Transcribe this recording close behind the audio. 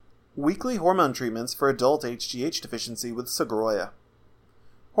Weekly hormone treatments for adult HGH deficiency with Sogroya.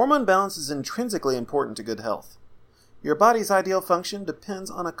 Hormone balance is intrinsically important to good health. Your body's ideal function depends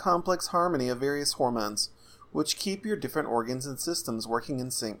on a complex harmony of various hormones, which keep your different organs and systems working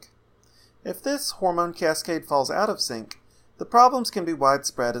in sync. If this hormone cascade falls out of sync, the problems can be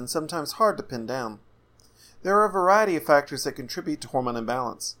widespread and sometimes hard to pin down. There are a variety of factors that contribute to hormone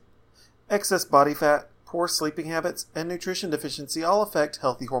imbalance. Excess body fat, poor sleeping habits, and nutrition deficiency all affect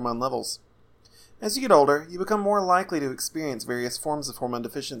healthy hormone levels. As you get older, you become more likely to experience various forms of hormone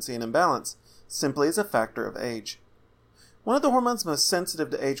deficiency and imbalance, simply as a factor of age. One of the hormones most sensitive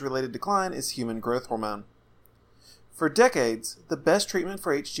to age-related decline is human growth hormone. For decades, the best treatment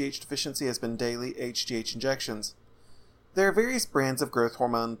for HGH deficiency has been daily HGH injections. There are various brands of growth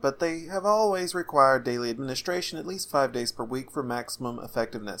hormone, but they have always required daily administration at least 5 days per week for maximum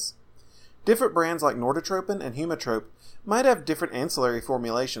effectiveness. Different brands like Norditropin and Humatrope might have different ancillary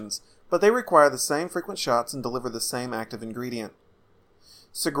formulations, but they require the same frequent shots and deliver the same active ingredient.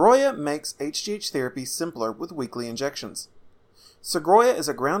 Sogroya makes HGH therapy simpler with weekly injections. Sogroya is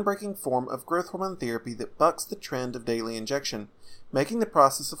a groundbreaking form of growth hormone therapy that bucks the trend of daily injection, making the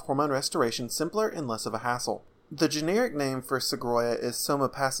process of hormone restoration simpler and less of a hassle. The generic name for Sogroya is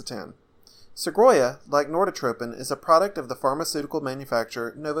somapacitan. Sogroya, like Norditropin, is a product of the pharmaceutical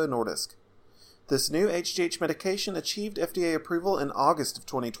manufacturer Novo Nordisk. This new HGH medication achieved FDA approval in August of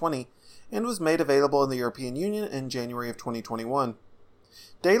 2020 and was made available in the European Union in January of 2021.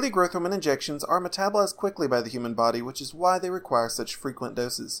 Daily growth hormone injections are metabolized quickly by the human body, which is why they require such frequent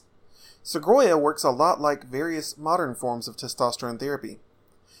doses. Sogroya works a lot like various modern forms of testosterone therapy.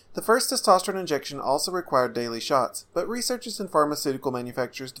 The first testosterone injection also required daily shots, but researchers and pharmaceutical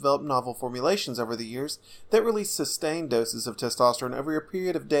manufacturers developed novel formulations over the years that release sustained doses of testosterone over a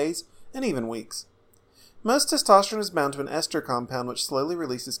period of days and even weeks. Most testosterone is bound to an ester compound which slowly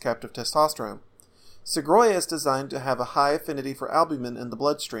releases captive testosterone. Sogroya is designed to have a high affinity for albumin in the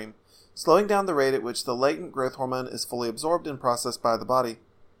bloodstream, slowing down the rate at which the latent growth hormone is fully absorbed and processed by the body.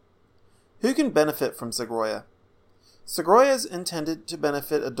 Who can benefit from Sogroya? Sogroya is intended to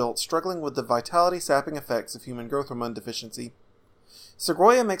benefit adults struggling with the vitality-sapping effects of human growth hormone deficiency.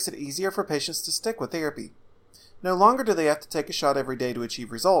 Sogroya makes it easier for patients to stick with therapy. No longer do they have to take a shot every day to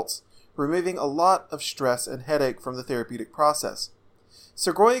achieve results, removing a lot of stress and headache from the therapeutic process.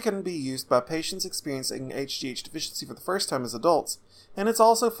 Sogroya can be used by patients experiencing HGH deficiency for the first time as adults, and it's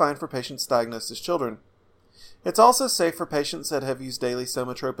also fine for patients diagnosed as children. It's also safe for patients that have used daily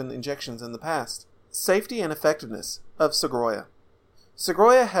somatropin injections in the past. Safety and effectiveness of Sogroya.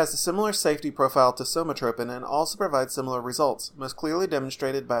 Sogroya has a similar safety profile to somatropin and also provides similar results, most clearly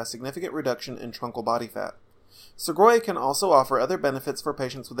demonstrated by a significant reduction in truncal body fat. Sogroya can also offer other benefits for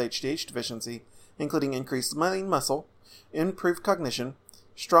patients with HGH deficiency, including increased lean muscle, improved cognition,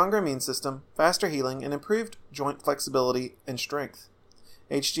 stronger immune system, faster healing, and improved joint flexibility and strength.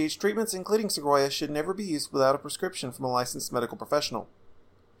 HGH treatments, including Sogroya, should never be used without a prescription from a licensed medical professional.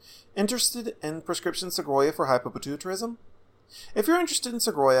 Interested in prescription Sogroya for hypopituitarism? If you're interested in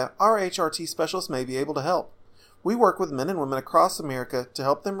Sogroya, our HRT specialist may be able to help. We work with men and women across America to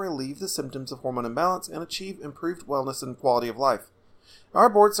help them relieve the symptoms of hormone imbalance and achieve improved wellness and quality of life. Our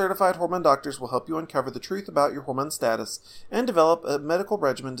board-certified hormone doctors will help you uncover the truth about your hormone status and develop a medical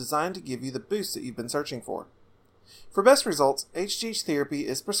regimen designed to give you the boost that you've been searching for. For best results, HGH therapy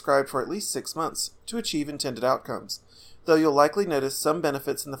is prescribed for at least 6 months to achieve intended outcomes, though you'll likely notice some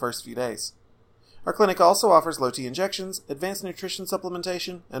benefits in the first few days. Our clinic also offers low-T injections, advanced nutrition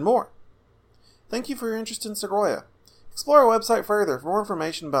supplementation, and more. Thank you for your interest in Sogroya. Explore our website further for more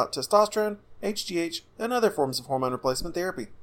information about testosterone, HGH, and other forms of hormone replacement therapy.